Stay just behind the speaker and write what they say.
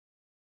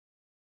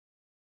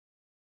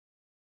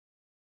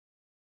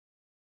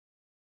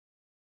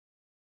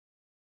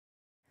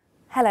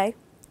Hello,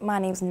 my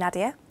name's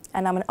Nadia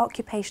and I'm an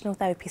Occupational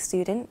Therapy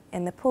Student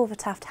in the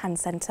Pulvertaft Hand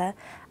Centre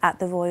at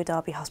the Royal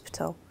Derby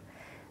Hospital.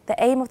 The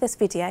aim of this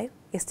video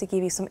is to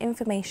give you some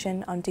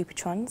information on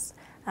Dupuytrens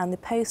and the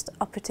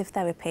post-operative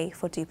therapy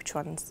for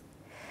Dupuytrens.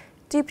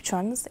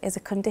 Dupuytrens is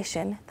a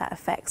condition that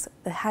affects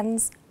the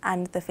hands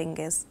and the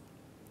fingers.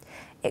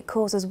 It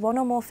causes one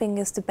or more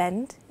fingers to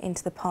bend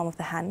into the palm of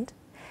the hand.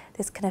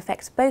 This can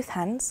affect both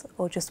hands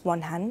or just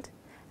one hand,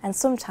 and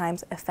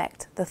sometimes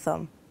affect the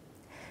thumb.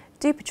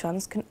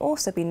 Dupuytrens can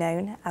also be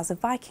known as a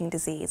Viking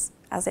disease,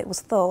 as it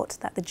was thought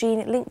that the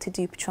gene linked to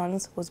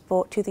Dupuytrens was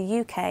brought to the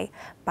UK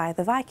by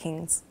the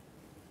Vikings.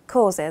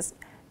 Causes.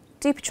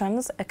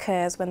 Dupuytrens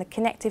occurs when the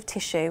connective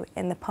tissue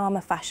in the palmar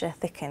fascia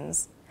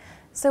thickens.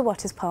 So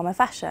what is palmar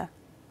fascia?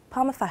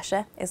 Palmar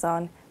fascia is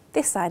on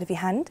this side of your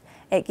hand.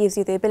 It gives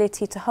you the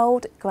ability to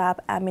hold, grab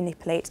and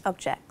manipulate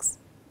objects.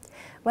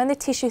 When the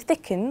tissue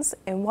thickens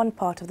in one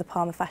part of the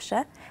palmar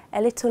fascia,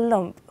 a little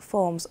lump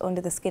forms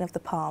under the skin of the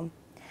palm.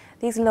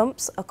 These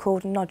lumps are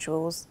called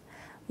nodules.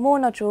 More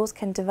nodules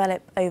can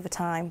develop over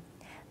time.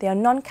 They are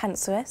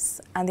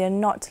non-cancerous and they are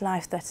not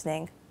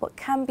life-threatening, but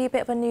can be a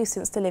bit of a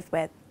nuisance to live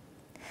with.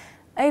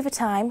 Over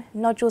time,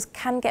 nodules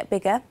can get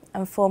bigger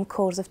and form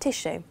cords of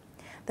tissue.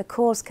 The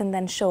cords can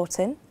then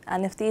shorten,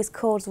 and if these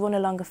cords run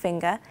along a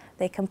finger,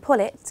 they can pull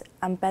it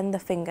and bend the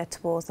finger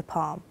towards the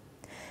palm.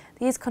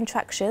 These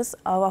contractures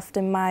are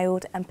often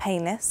mild and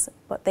painless,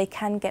 but they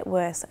can get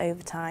worse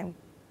over time.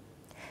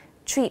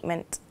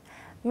 Treatment.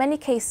 Many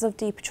cases of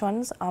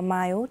Dupuytrens are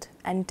mild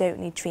and don't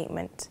need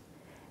treatment.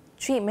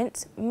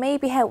 Treatment may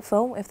be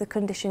helpful if the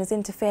condition is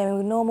interfering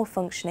with normal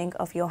functioning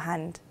of your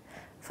hand.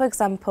 For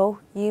example,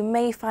 you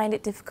may find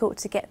it difficult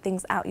to get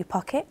things out your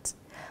pocket,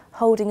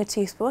 holding a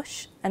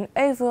toothbrush, and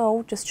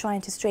overall just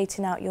trying to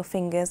straighten out your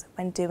fingers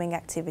when doing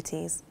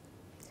activities.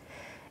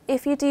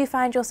 If you do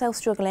find yourself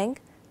struggling,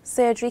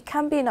 surgery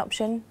can be an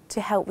option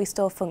to help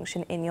restore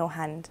function in your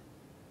hand.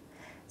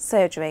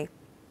 Surgery.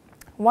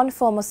 One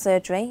form of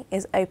surgery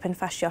is open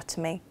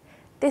fasciotomy.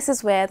 This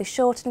is where the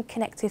shortened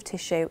connective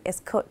tissue is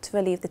cut to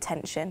relieve the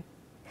tension.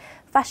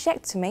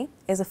 Fasciectomy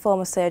is a form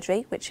of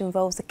surgery which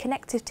involves the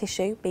connective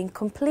tissue being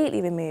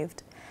completely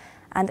removed.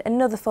 And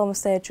another form of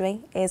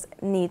surgery is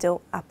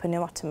needle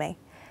aponeurotomy.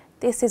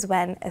 This is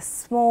when a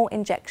small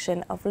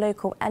injection of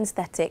local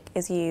anaesthetic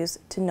is used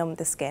to numb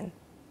the skin.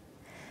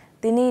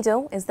 The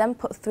needle is then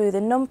put through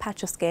the numb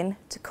patch of skin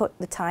to cut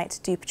the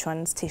tight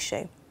Dupuytrens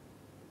tissue.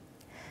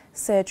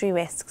 Surgery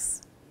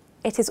risks.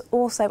 It is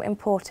also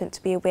important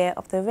to be aware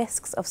of the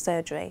risks of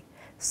surgery.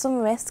 Some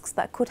risks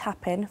that could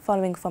happen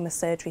following from a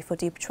surgery for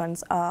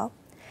Dupuytrens are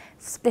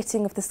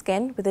splitting of the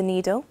skin with a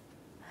needle,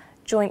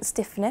 joint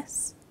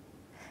stiffness,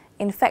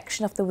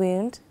 infection of the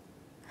wound,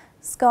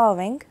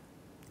 scarring,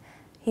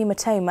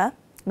 hematoma,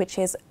 which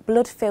is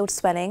blood-filled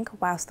swelling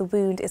whilst the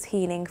wound is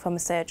healing from a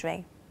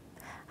surgery.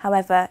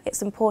 However,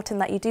 it's important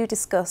that you do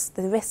discuss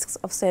the risks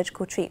of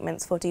surgical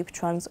treatments for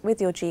Dupuytrens with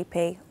your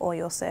GP or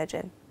your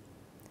surgeon.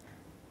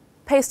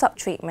 Post-op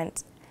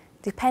treatment.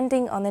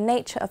 Depending on the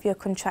nature of your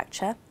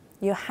contracture,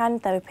 your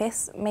hand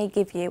therapist may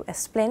give you a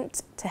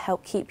splint to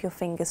help keep your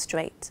fingers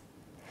straight.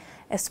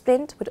 A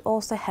splint would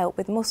also help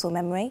with muscle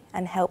memory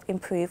and help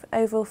improve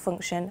overall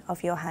function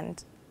of your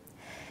hand.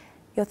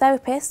 Your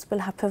therapist will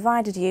have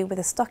provided you with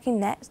a stocking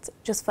net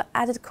just for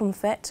added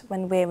comfort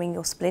when wearing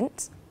your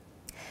splint.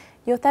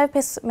 Your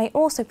therapist may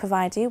also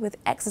provide you with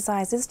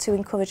exercises to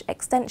encourage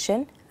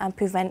extension and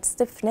prevent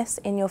stiffness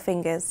in your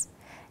fingers.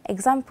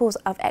 Examples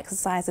of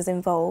exercises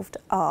involved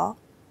are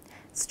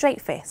straight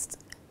fist,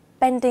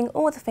 bending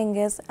all the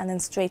fingers and then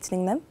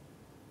straightening them.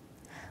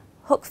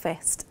 Hook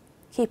fist,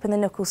 keeping the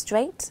knuckles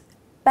straight,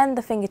 bend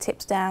the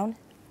fingertips down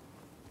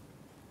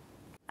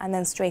and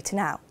then straighten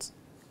out.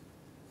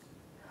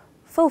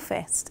 Full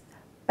fist,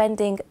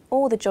 bending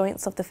all the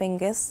joints of the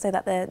fingers so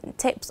that the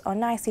tips are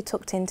nicely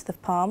tucked into the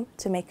palm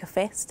to make a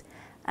fist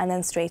and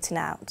then straighten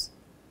out.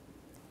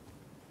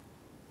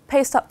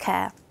 Post-op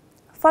care.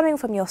 Following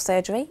from your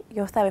surgery,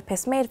 your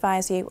therapist may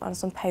advise you on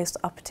some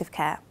post-operative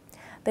care.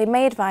 They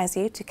may advise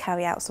you to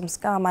carry out some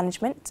scar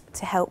management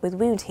to help with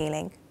wound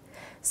healing.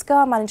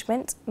 Scar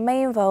management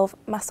may involve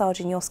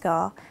massaging your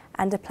scar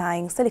and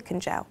applying silicone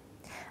gel,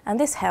 and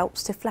this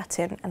helps to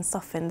flatten and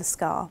soften the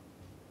scar.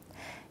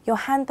 Your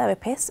hand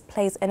therapist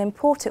plays an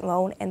important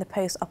role in the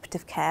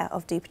post-operative care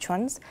of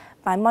Dupuytrens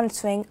by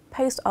monitoring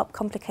post-op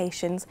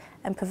complications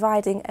and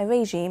providing a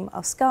regime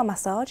of scar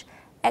massage,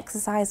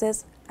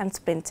 exercises and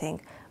splinting,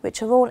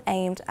 which are all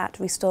aimed at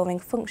restoring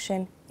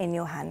function in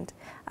your hand.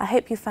 I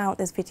hope you found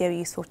this video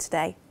useful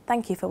today.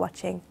 Thank you for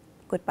watching.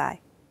 Goodbye.